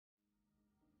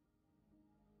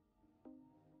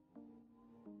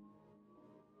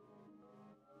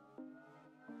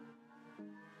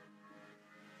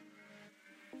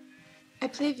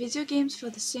play video games for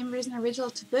the same reason I read a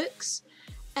lot of books.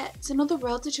 It's another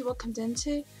world that you welcomed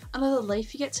into, another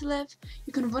life you get to live.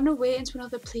 You can run away into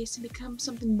another place and become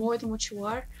something more than what you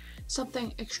are,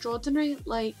 something extraordinary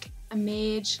like a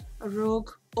mage, a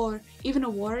rogue, or even a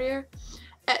warrior.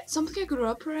 It's something I grew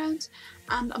up around,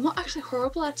 and I'm not actually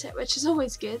horrible at it, which is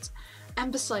always good.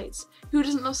 And besides, who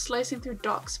doesn't love slicing through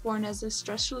Darkspawn as a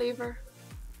stress reliever?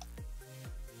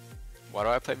 Why do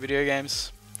I play video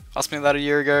games? Ask me that a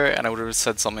year ago and I would have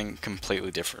said something completely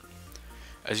different.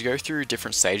 As you go through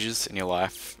different stages in your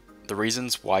life, the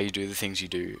reasons why you do the things you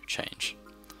do change.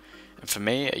 And for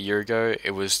me, a year ago,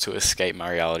 it was to escape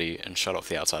my reality and shut off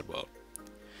the outside world.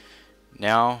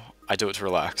 Now, I do it to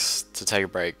relax, to take a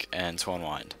break, and to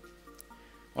unwind.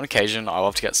 On occasion, I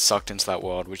love to get sucked into that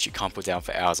world which you can't put down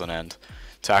for hours on end,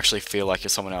 to actually feel like you're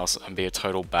someone else and be a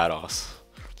total badass.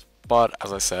 But,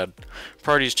 as I said,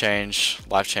 priorities change,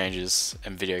 life changes,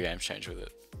 and video games change with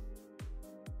it.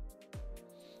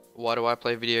 Why do I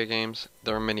play video games?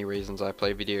 There are many reasons I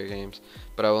play video games,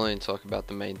 but I will only talk about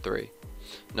the main three.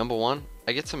 Number one,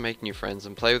 I get to make new friends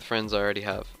and play with friends I already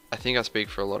have. I think I speak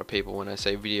for a lot of people when I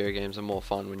say video games are more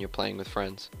fun when you're playing with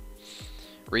friends.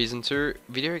 Reason 2,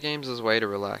 video games is a way to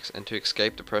relax and to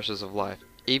escape the pressures of life,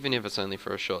 even if it's only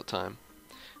for a short time.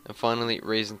 And finally,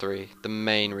 reason 3, the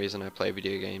main reason I play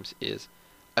video games is,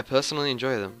 I personally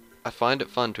enjoy them. I find it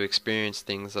fun to experience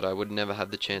things that I would never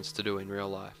have the chance to do in real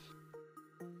life.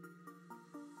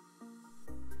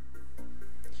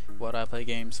 Why do I play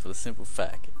games? For the simple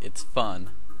fact, it's fun,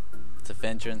 it's a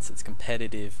vengeance, it's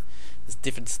competitive, there's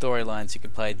different storylines you can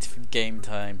play, different game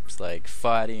types like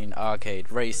fighting,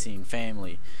 arcade, racing,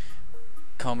 family,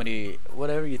 comedy,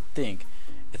 whatever you think.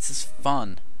 It's just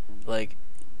fun. Like,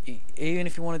 even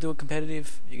if you want to do it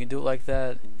competitive, you can do it like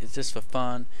that. It's just for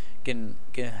fun, getting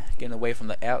away from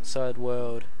the outside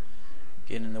world,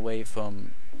 getting away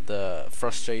from the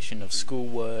frustration of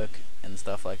schoolwork and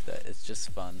stuff like that. It's just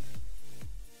fun.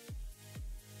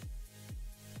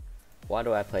 Why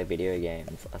do I play video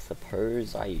games? I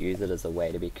suppose I use it as a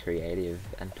way to be creative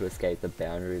and to escape the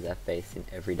boundaries I face in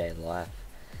everyday life.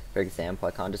 For example,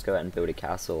 I can't just go out and build a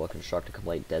castle or construct a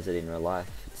complete desert in real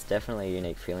life. It's definitely a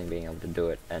unique feeling being able to do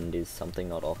it, and is something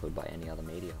not offered by any other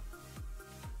media.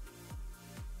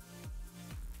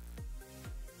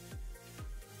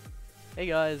 Hey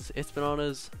guys, it's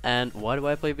Bananas, and why do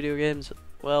I play video games?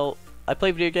 Well, I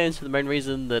play video games for the main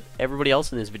reason that everybody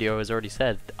else in this video has already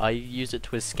said. I use it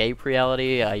to escape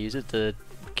reality, I use it to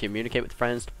communicate with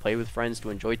friends, to play with friends, to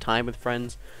enjoy time with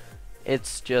friends.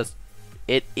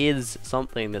 It is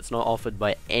something that's not offered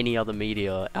by any other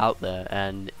media out there,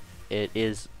 and it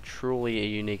is truly a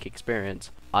unique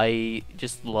experience. I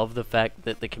just love the fact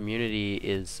that the community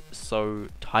is so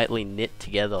tightly knit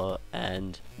together,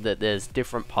 and that there's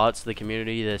different parts of the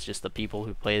community. There's just the people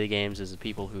who play the games, there's the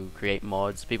people who create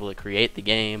mods, people that create the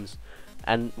games,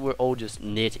 and we're all just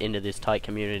knit into this tight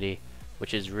community,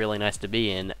 which is really nice to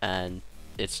be in, and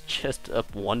it's just a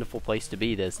wonderful place to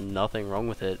be. There's nothing wrong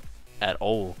with it at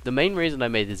all. The main reason I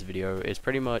made this video is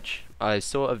pretty much I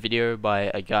saw a video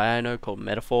by a guy I know called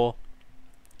Metaphor,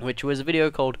 which was a video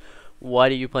called Why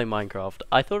Do You Play Minecraft?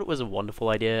 I thought it was a wonderful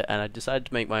idea, and I decided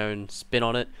to make my own spin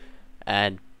on it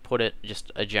and put it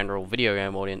just a general video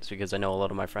game audience, because I know a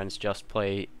lot of my friends just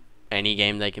play any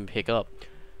game they can pick up.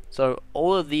 So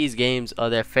all of these games are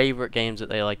their favorite games that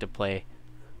they like to play,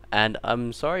 and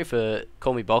I'm sorry for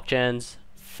Call Me Bokchan's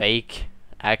fake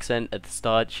accent at the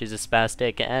start. She's a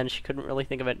spastic and she couldn't really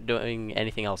think of it doing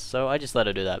anything else, so I just let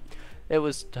her do that. It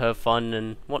was her fun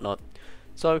and whatnot.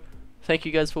 So thank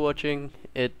you guys for watching.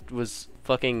 It was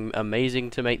fucking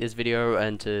amazing to make this video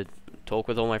and to talk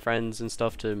with all my friends and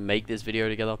stuff to make this video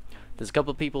together. There's a couple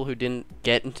of people who didn't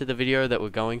get into the video that were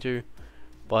going to,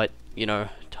 but you know,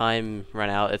 time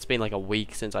ran out. It's been like a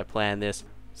week since I planned this.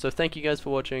 So thank you guys for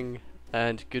watching,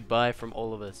 and goodbye from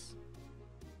all of us.